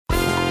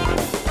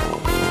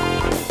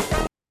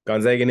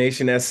Gonzaga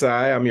Nation SI,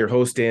 I'm your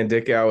host, Dan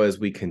Dickau, as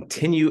we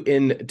continue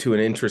into an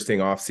interesting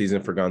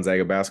offseason for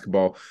Gonzaga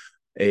basketball.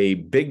 A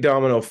big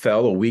domino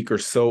fell a week or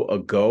so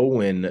ago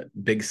when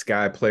Big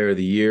Sky Player of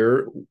the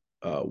Year,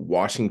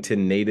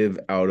 Washington native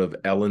out of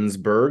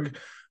Ellensburg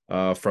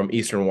from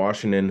Eastern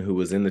Washington, who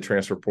was in the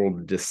transfer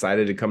portal,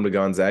 decided to come to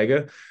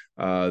Gonzaga,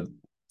 uh,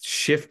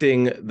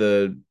 shifting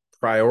the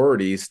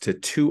priorities to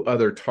two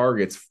other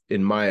targets,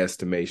 in my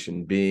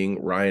estimation,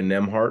 being Ryan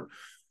Nembhard,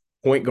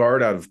 point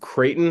guard out of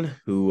Creighton,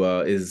 who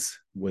is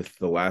with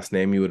the last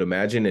name you would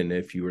imagine. And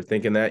if you were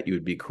thinking that, you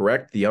would be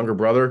correct. The younger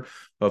brother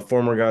of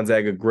former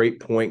Gonzaga great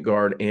point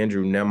guard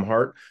Andrew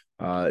Nembhard.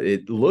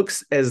 It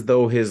looks as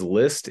though his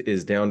list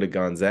is down to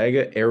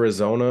Gonzaga,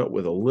 Arizona,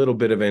 with a little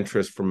bit of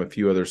interest from a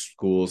few other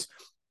schools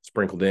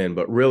sprinkled in.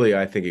 But really,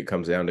 I think it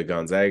comes down to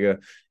Gonzaga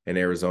and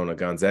Arizona.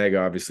 Gonzaga,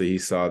 obviously, he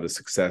saw the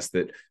success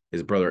that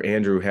his brother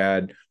Andrew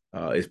had.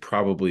 Is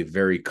probably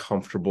very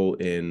comfortable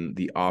in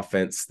the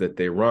offense that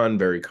they run,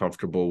 very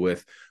comfortable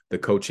with the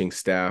coaching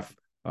staff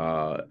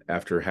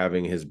after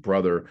having his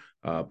brother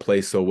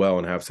play so well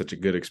and have such a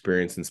good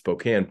experience in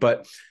Spokane.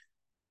 But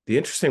the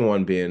interesting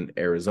one being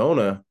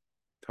Arizona,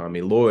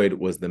 Tommy Lloyd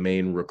was the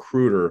main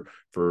recruiter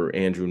for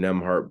Andrew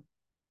Nembhard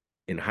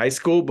in high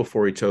school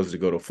before he chose to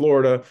go to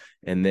Florida,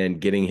 and then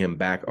getting him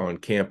back on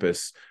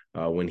campus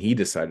when he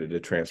decided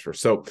to transfer.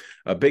 So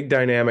a big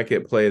dynamic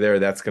at play there.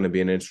 That's going to be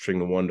an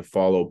interesting one to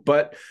follow.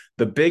 But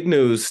the big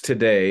news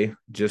today,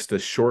 just a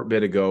short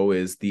bit ago,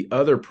 is the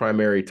other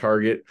primary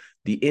target,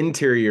 the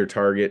interior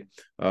target,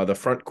 the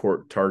front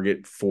court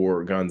target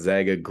for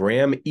Gonzaga.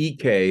 Graham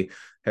Ike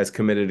has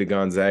committed to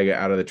Gonzaga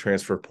out of the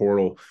transfer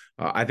portal.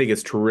 I think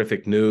it's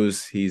terrific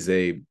news. He's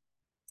a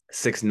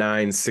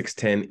 6'9",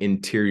 6'10"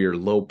 interior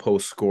low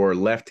post scorer,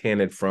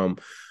 left-handed from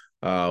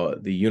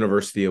the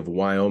University of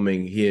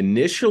Wyoming. He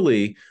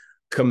initially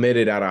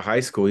committed out of high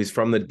school. He's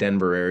from the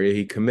Denver area.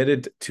 He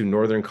committed to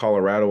Northern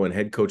Colorado, and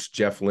head coach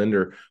Jeff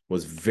Linder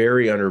was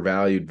very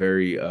undervalued,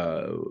 very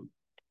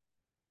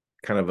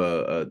kind of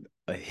a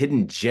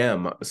hidden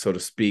gem, so to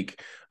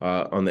speak,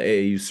 on the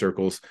AAU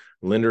circles.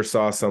 Linder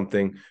saw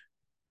something,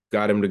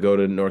 got him to go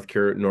to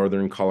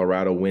Northern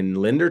Colorado. When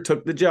Linder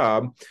took the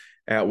job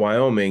at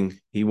Wyoming,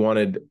 he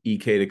wanted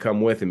EK to come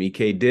with him.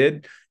 EK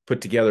did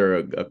put together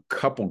a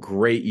couple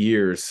great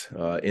years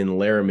in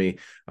Laramie.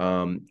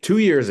 2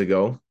 years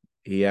ago,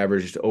 he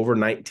averaged over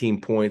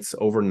 19 points,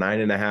 over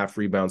 9.5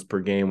 rebounds per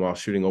game while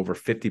shooting over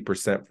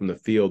 50% from the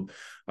field.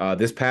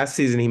 This past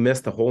season, he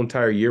missed the whole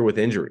entire year with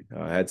injury.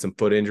 Had some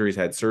foot injuries,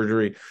 had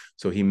surgery.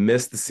 So he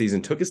missed the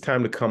season, took his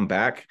time to come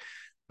back.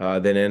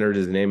 Then entered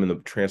his name in the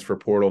transfer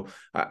portal.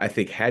 I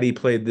think had he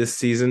played this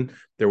season,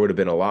 there would have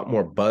been a lot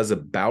more buzz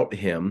about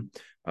him,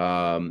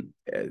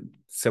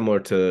 similar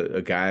to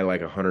a guy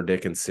like a Hunter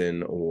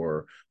Dickinson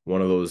or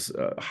one of those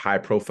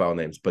high-profile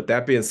names. But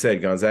that being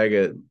said,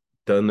 Gonzaga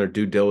done their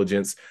due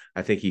diligence.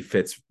 I think he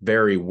fits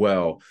very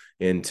well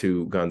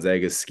into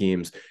Gonzaga's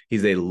schemes.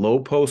 He's a low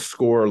post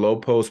scorer, low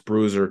post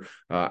bruiser.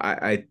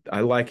 I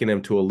liken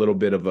him to a little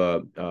bit of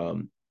a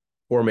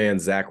poor man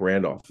Zach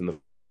Randolph in the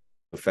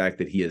fact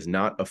that he is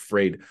not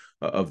afraid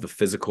of the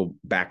physical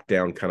back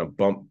down kind of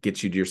bump,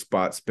 get you to your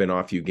spot, spin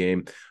off you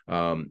game.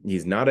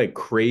 He's not a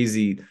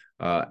crazy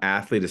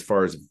athlete as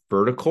far as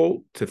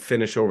vertical to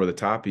finish over the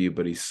top of you,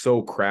 but he's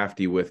so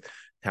crafty with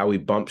how he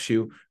bumps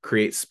you,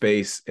 creates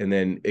space, and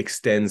then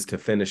extends to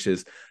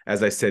finishes.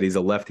 As I said, he's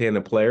a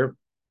left-handed player.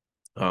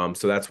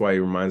 So that's why he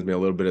reminds me a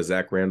little bit of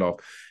Zach Randolph.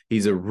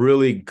 He's a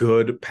really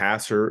good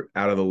passer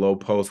out of the low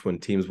post when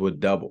teams would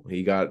double.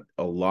 He got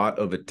a lot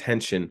of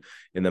attention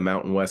in the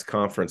Mountain West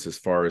Conference as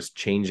far as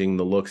changing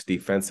the looks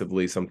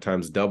defensively,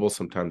 sometimes double,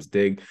 sometimes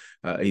dig.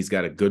 He's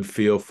got a good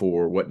feel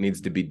for what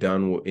needs to be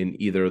done in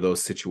either of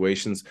those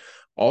situations.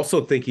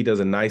 Also think he does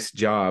a nice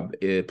job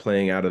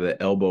playing out of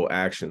the elbow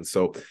action.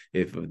 So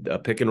if a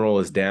pick and roll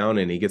is down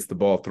and he gets the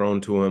ball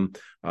thrown to him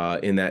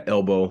in that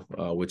elbow,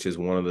 which is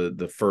one of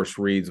the first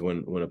reads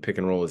when a pick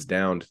and roll is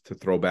down to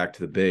throw back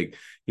to the big,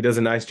 he does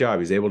a nice job.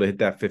 He's able to hit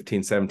that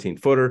 15, 17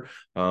 footer,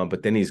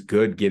 but then he's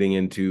good getting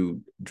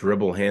into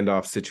dribble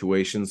handoff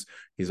situations.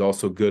 He's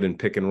also good in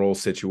pick and roll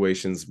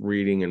situations,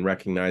 reading and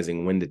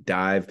recognizing when to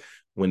dive,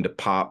 when to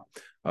pop,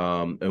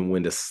 and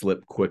when to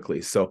slip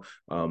quickly. So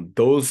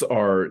those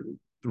are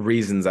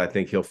reasons I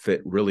think he'll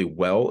fit really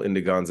well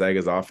into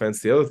Gonzaga's offense.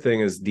 The other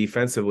thing is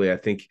defensively, I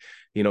think,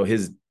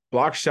 his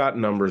block shot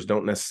numbers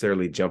don't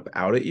necessarily jump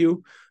out at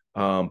you,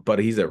 but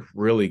he's a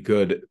really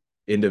good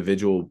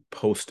individual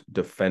post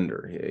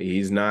defender.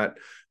 He's not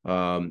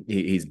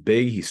he's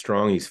big, he's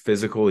strong, he's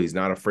physical, he's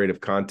not afraid of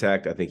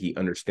contact. I think he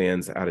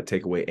understands how to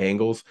take away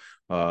angles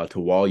to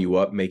wall you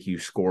up, make you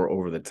score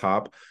over the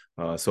top.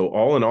 So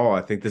all in all,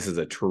 I think this is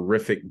a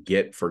terrific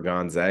get for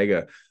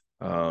Gonzaga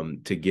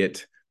to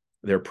get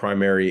their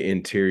primary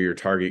interior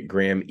target,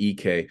 Graham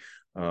Ike.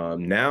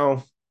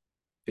 Now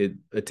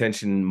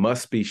attention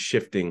must be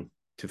shifting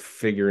to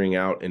figuring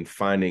out and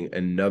finding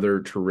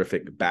another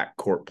terrific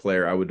backcourt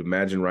player. I would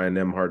imagine Ryan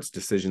Nembhard's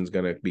decision is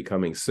going to be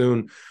coming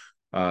soon.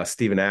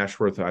 Stephen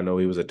Ashworth, I know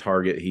he was a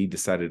target. He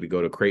decided to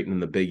go to Creighton in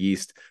the Big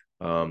East.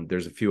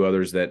 There's a few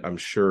others that I'm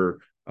sure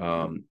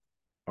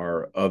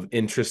are of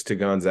interest to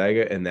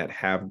Gonzaga and that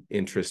have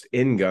interest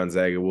in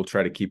Gonzaga. We'll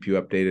try to keep you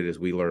updated as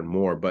we learn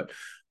more. But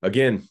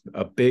again,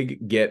 a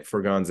big get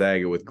for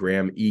Gonzaga with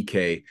Graham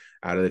Ike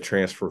out of the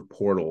transfer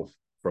portal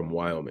from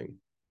Wyoming.